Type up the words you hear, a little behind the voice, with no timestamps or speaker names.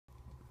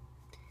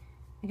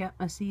I got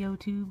my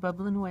CO2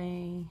 bubbling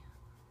away.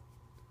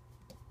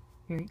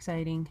 Very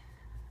exciting.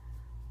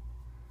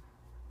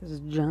 This is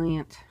a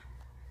giant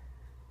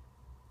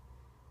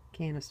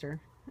canister.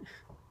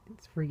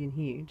 It's freaking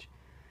huge.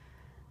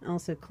 I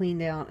also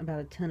cleaned out about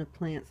a ton of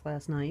plants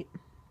last night.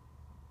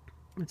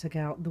 I took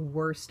out the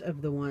worst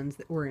of the ones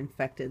that were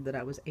infected that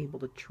I was able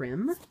to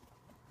trim.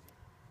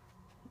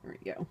 There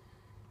we go.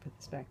 Put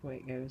this back the way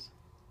it goes.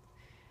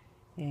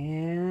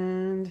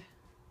 And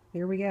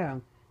there we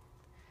go.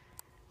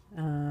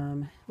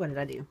 What did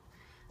I do?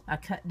 I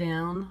cut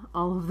down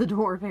all of the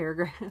dwarf hair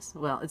grass.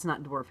 Well, it's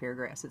not dwarf hair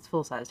grass, it's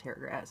full-sized hair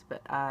grass,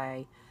 but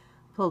I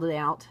pulled it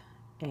out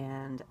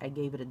and I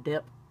gave it a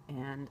dip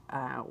and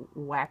I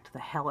whacked the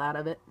hell out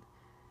of it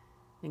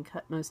and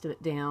cut most of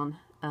it down.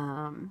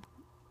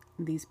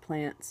 These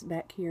plants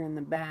back here in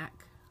the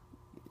back,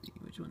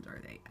 which ones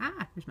are they?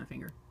 Ah, here's my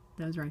finger.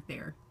 Those right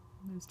there,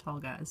 those tall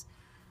guys.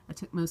 I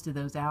took most of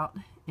those out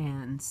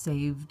and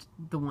saved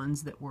the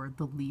ones that were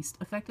the least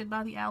affected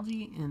by the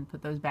algae and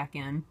put those back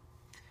in.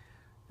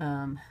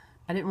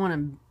 I didn't want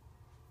to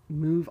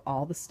move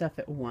all the stuff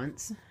at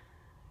once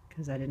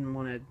because I didn't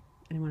want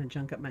to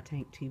junk up my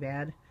tank too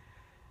bad.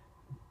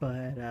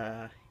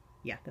 But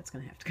yeah, that's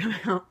gonna have to come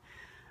out.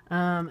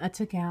 I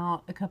took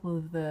out a couple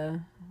of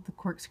the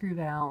corkscrew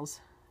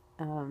valves.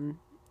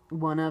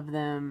 One of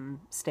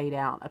them stayed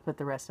out. I put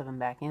the rest of them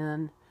back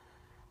in.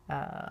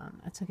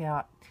 I took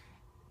out.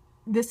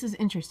 This is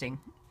interesting.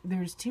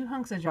 There's two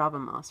hunks of Java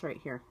moss right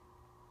here.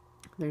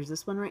 There's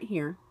this one right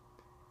here.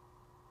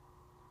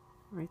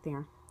 Right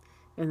there.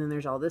 And then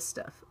there's all this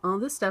stuff. All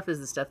this stuff is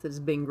the stuff that has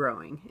been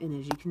growing. And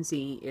as you can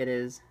see, it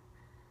is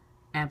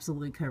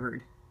absolutely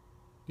covered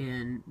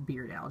in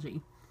beard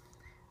algae.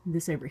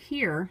 This over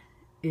here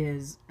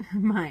is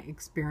my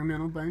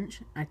experimental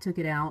bunch. I took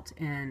it out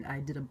and I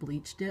did a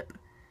bleach dip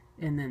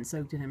and then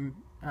soaked it in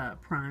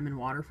prime and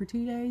water for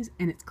 2 days,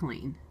 and it's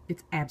clean.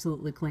 It's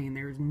absolutely clean.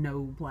 There's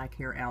no black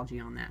hair algae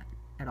on that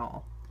at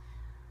all.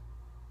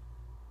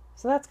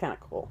 So that's kind of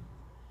cool.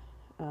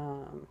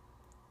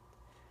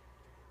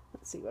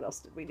 Let's see, what else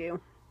did we do?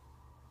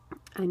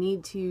 I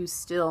need to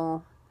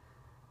still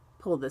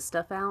pull this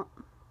stuff out,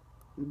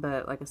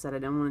 but like I said, I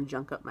don't want to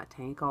junk up my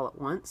tank all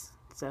at once,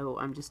 so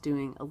I'm just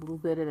doing a little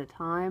bit at a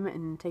time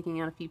and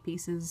taking out a few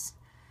pieces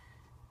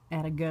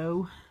at a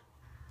go.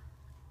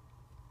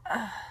 Let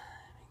me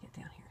get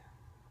down here.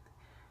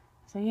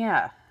 So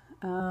yeah,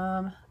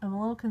 I'm a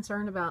little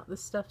concerned about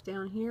this stuff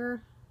down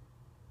here.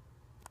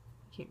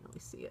 You can't really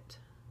see it.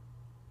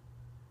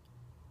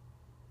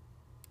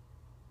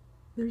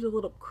 There's a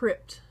little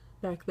crypt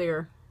back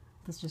there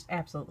that's just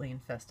absolutely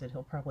infested.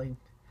 He'll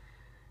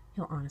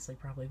honestly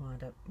probably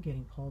wind up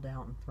getting pulled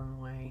out and thrown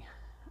away.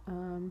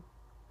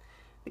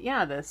 But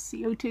yeah, the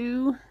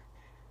CO2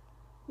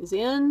 is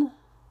in.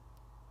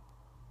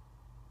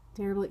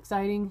 Terribly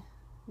exciting.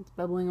 It's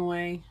bubbling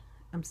away.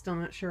 I'm still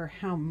not sure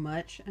how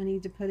much I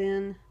need to put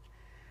in.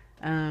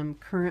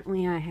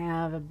 Currently I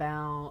have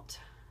about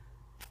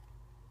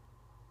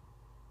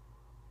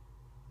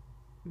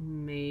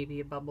maybe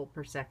a bubble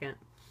per second.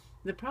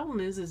 The problem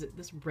is that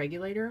this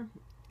regulator,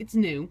 it's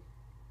new,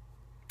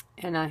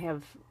 and I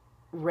have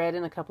read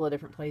in a couple of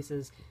different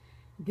places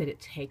that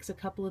it takes a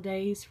couple of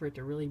days for it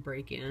to really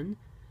break in,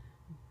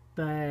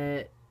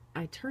 but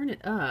I turn it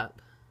up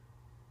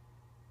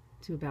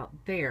to about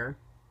there,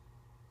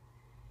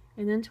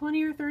 and then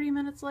 20 or 30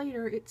 minutes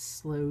later it's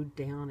slowed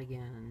down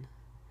again.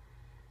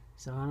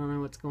 So I don't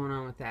know what's going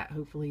on with that.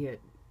 Hopefully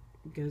it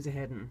goes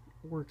ahead and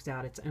works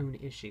out its own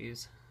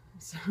issues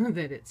so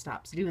that it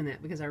stops doing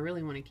that, because I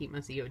really want to keep my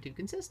CO2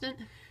 consistent.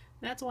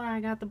 That's why I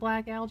got the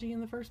black algae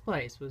in the first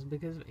place, was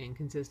because of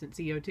inconsistent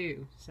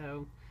CO2.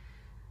 So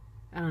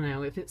I don't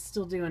know if it's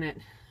still doing it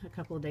a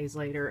couple of days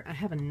later. I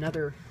have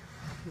another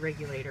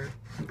regulator.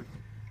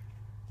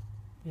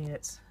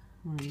 It's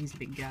one of these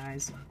big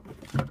guys,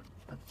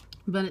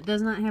 but it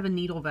does not have a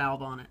needle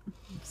valve on it,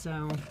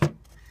 so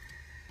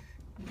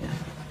yeah,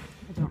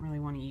 I don't really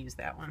want to use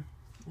that one.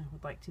 I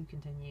would like to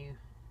continue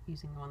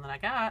using the one that I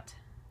got.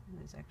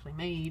 It's actually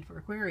made for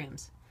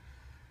aquariums.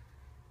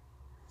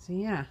 So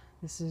yeah,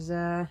 this is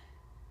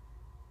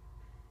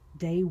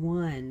day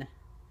 1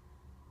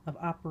 of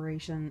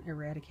Operation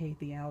Eradicate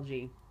the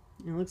Algae.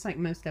 And it looks like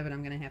most of it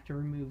I'm going to have to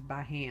remove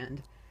by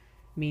hand,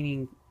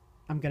 meaning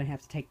I'm going to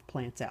have to take the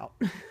plants out,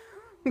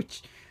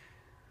 which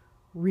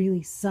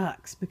really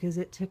sucks because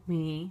it took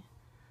me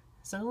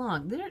so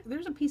long.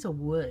 There's a piece of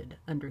wood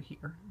under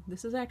here.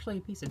 This is actually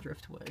a piece of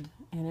driftwood,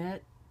 and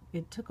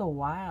it took a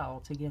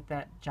while to get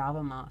that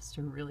Java moss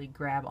to really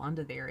grab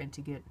onto there and to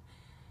get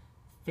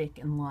thick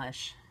and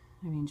lush.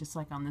 I mean, just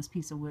like on this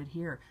piece of wood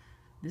here,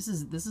 this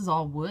is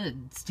all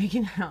wood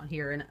sticking out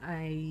here, and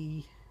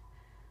I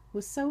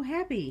was so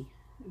happy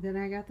that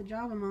I got the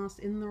Java moss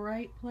in the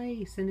right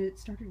place and it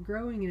started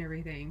growing and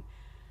everything.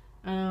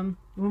 One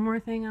more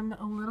thing I'm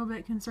a little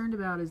bit concerned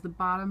about is the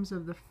bottoms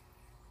of the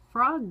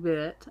frog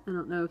bit. I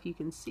don't know if you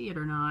can see it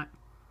or not.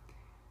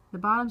 The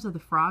bottoms of the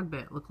frog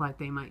bit look like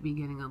they might be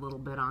getting a little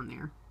bit on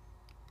there.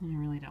 And I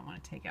really don't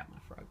want to take out my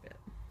frog bit,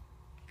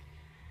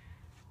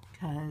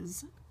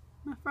 because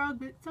my frog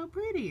bit's so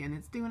pretty, and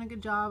it's doing a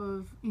good job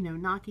of, you know,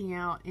 knocking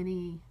out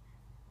any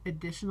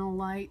additional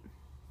light.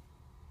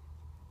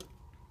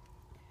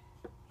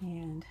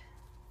 And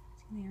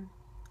see there,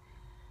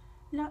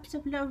 lots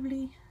of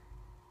lovely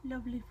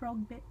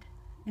frog bit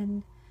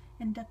and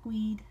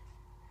duckweed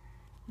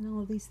and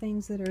all of these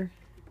things that are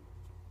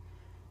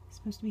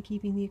supposed to be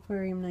keeping the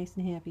aquarium nice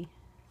and happy.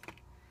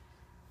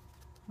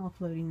 All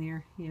floating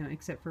there, you know,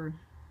 except for,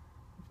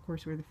 of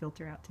course, where the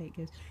filter outtake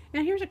goes.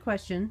 Now here's a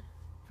question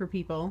for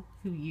people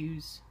who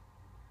use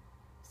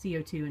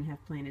CO2 and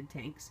have planted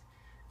tanks.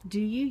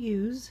 Do you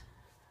use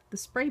the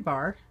spray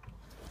bar,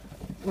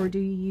 or do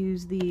you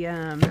use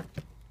the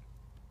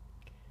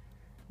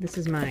this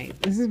is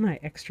my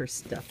extra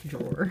stuff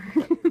drawer.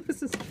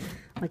 This is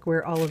like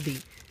where all of the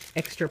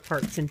extra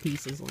parts and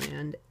pieces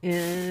land,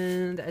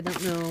 and I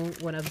don't know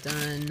what I've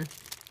done.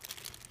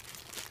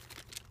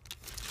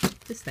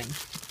 This thing.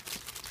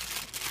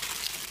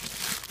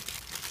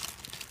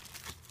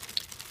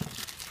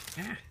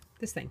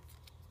 This thing.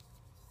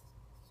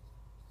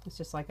 It's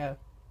just like a,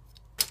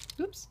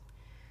 oops.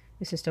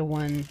 It's just a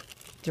one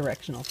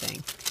directional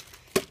thing.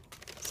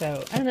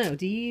 So, I don't know,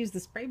 do you use the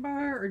spray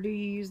bar or do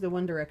you use the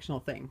one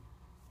directional thing?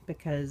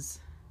 Because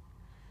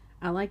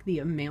I like the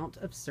amount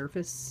of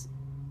surface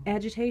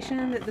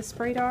agitation that the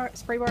spray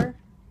bar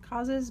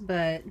causes,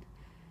 but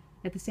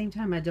at the same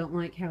time I don't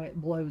like how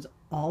it blows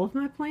all of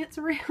my plants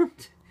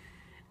around.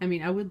 I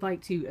mean, I would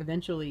like to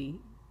eventually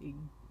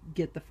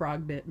get the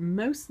frog bit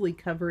mostly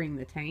covering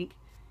the tank,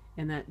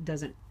 and that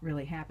doesn't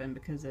really happen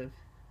because of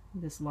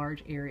this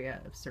large area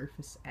of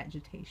surface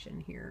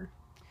agitation here.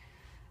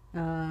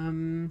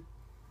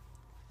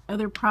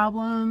 Other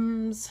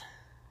problems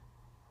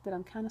that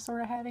I'm kind of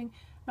sort of having,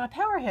 my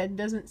power head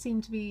doesn't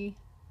seem to be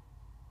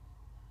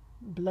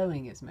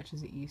blowing as much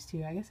as it used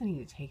to. I guess I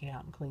need to take it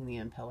out and clean the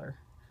impeller.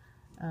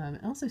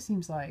 It also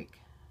seems like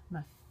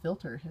my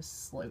filter has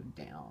slowed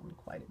down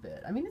quite a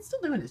bit. I mean, it's still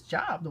doing its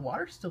job. The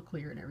water's still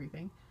clear and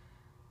everything.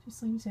 Just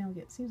seems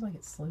like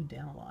it's slowed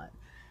down a lot.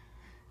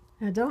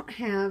 I don't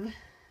have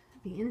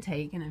the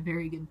intake in a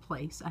very good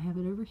place. I have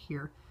it over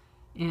here.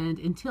 And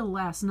until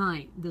last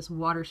night, this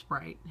water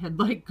sprite had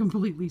like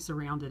completely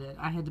surrounded it.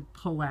 I had to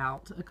pull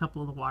out a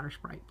couple of the water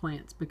sprite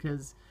plants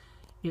because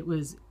it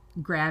was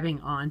grabbing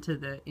onto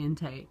the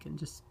intake and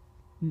just,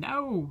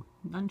 no,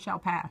 none shall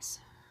pass.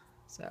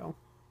 So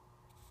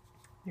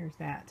there's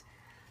that.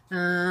 We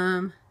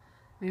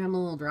have a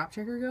little drop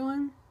checker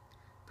going.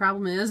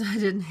 Problem is I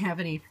didn't have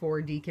any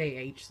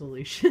 4-DKH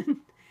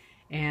solution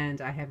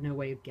and I have no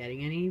way of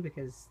getting any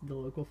because the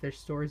local fish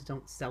stores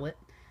don't sell it.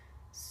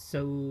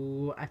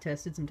 So I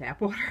tested some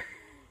tap water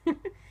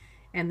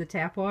and the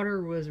tap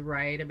water was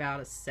right about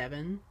a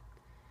 7.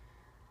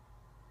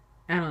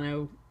 I don't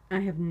know. I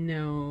have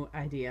no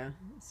idea.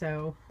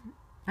 So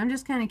I'm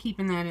just kind of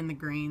keeping that in the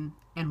green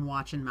and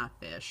watching my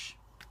fish.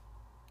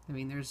 I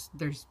mean,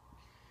 there's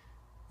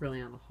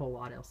really not a whole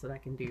lot else that I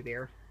can do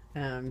there.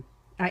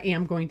 I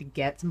am going to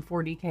get some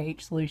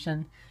 4-DKH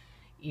solution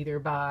either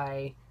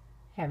by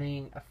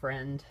having a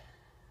friend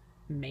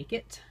make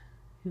it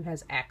who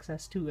has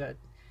access to a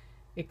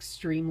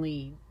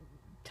extremely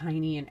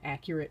tiny and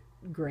accurate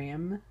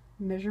gram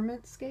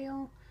measurement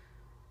scale,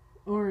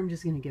 or I'm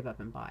just going to give up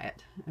and buy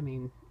it. I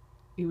mean,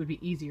 it would be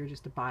easier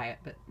just to buy it,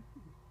 but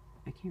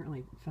I can't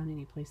really find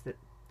any place that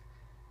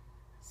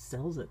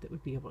sells it that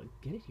would be able to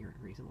get it here in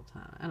a reasonable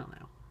time. I don't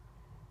know.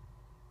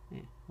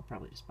 I'll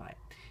probably just buy it.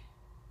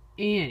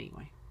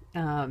 Anyway,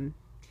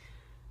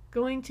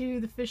 going to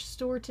the fish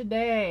store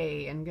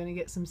today and going to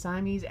get some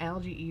Siamese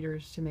algae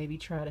eaters to maybe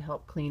try to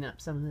help clean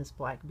up some of this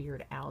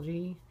blackbeard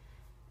algae.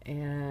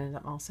 And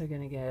I'm also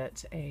going to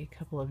get a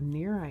couple of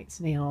nearite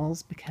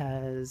snails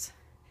because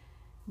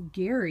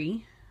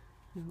Gary,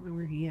 I don't know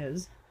where he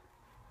is,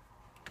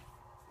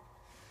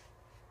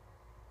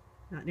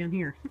 not down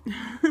here.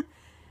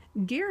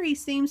 Gary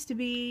seems to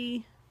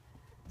be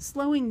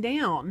slowing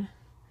down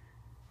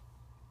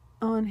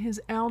on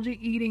his algae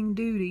eating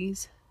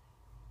duties.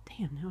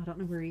 Damn, now I don't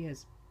know where he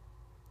is.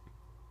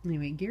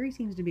 Anyway, Gary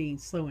seems to be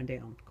slowing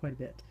down quite a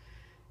bit.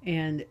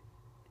 And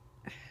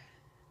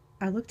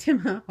I looked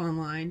him up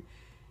online,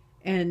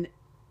 and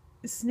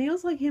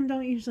snails like him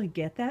don't usually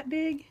get that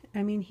big.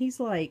 I mean, he's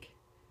like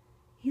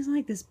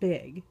this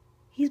big.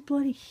 He's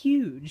bloody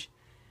huge.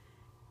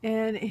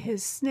 And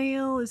his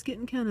snail is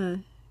getting kind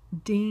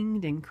of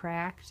dinged and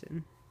cracked,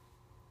 and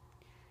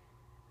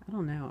I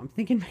don't know. I'm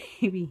thinking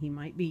maybe he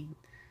might be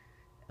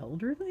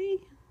elderly.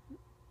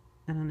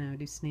 I don't know.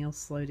 Do snails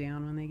slow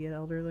down when they get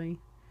elderly?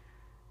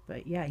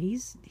 But yeah,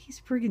 he's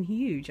friggin'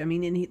 huge. I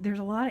mean, and there's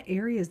a lot of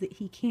areas that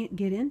he can't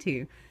get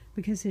into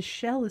because his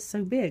shell is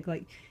so big.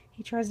 Like,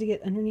 he tries to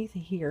get underneath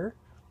here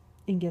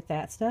and get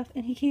that stuff,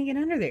 and he can't get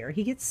under there.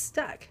 He gets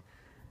stuck.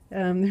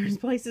 There's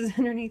places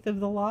underneath of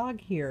the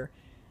log here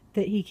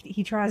that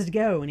he tries to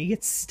go, and he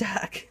gets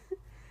stuck.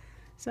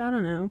 So I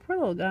don't know. Poor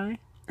little guy.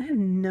 I have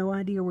no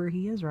idea where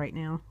he is right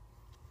now.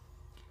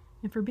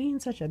 And for being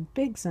such a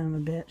big son of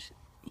a bitch,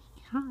 he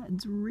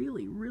hides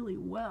really, really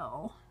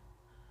well.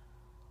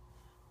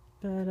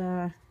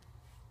 But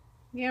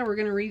yeah, we're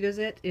going to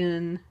revisit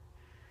in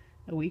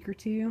a week or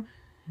two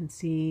and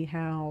see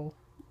how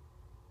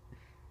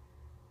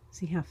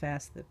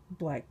fast the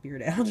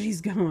blackbeard algae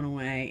is going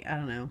away. I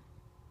don't know.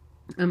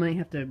 I might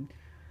have to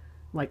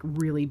like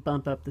really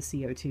bump up the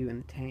CO2 in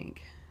the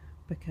tank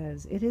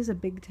because it is a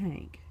big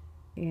tank,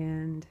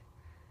 and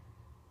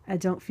I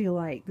don't feel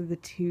like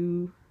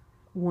the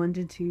 1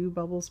 to 2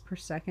 bubbles per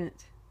second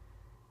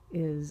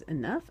is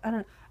enough. I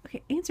don't.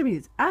 Okay, answer me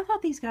this. I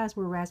thought these guys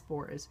were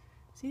rasboras.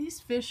 See these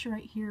fish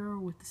right here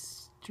with the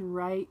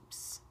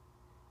stripes?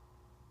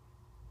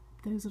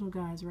 Those little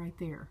guys right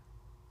there.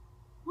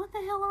 What the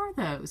hell are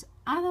those?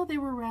 I thought they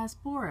were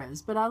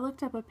rasboras, but I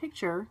looked up a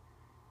picture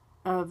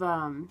of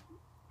the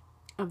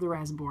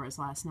rasboras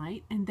last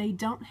night, and they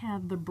don't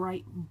have the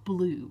bright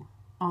blue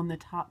on the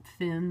top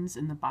fins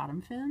and the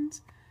bottom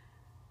fins.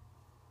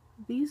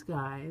 These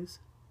guys,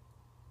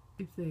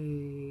 if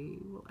they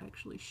will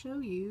actually show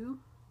you,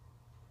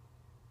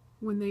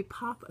 when they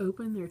pop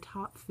open their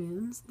top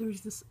fins,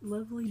 there's this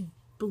lovely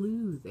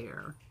blue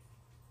there.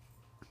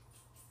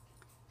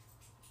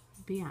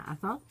 But yeah, I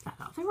thought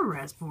they were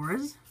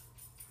rasboras.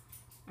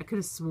 I could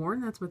have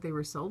sworn that's what they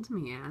were sold to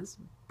me as,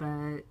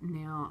 but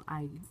now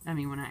I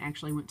mean, when I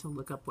actually went to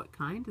look up what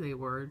kind they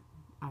were,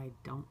 I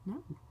don't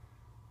know.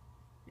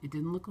 It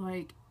didn't look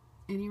like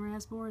any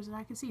rasboras that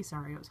I could see.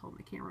 Sorry, I was holding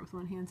the camera with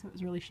one hand, so it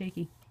was really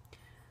shaky.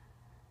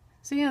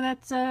 So yeah,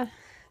 that's,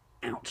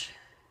 ouch.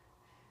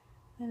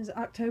 That is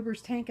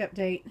October's tank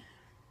update.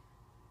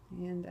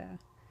 And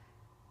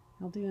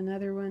I'll do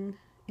another one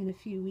in a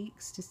few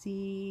weeks to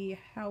see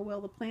how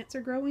well the plants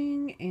are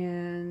growing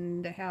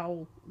and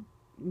how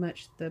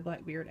much the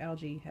blackbeard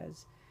algae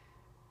has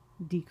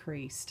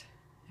decreased.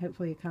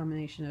 Hopefully a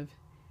combination of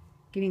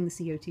getting the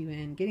CO2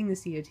 in, getting the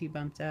CO2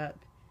 bumped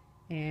up,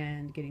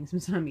 and getting some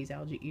zombies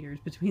algae eaters.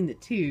 Between the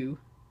two,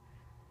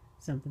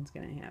 something's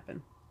going to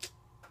happen.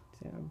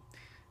 So,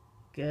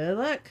 good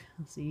luck.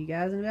 I'll see you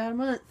guys in about a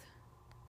month.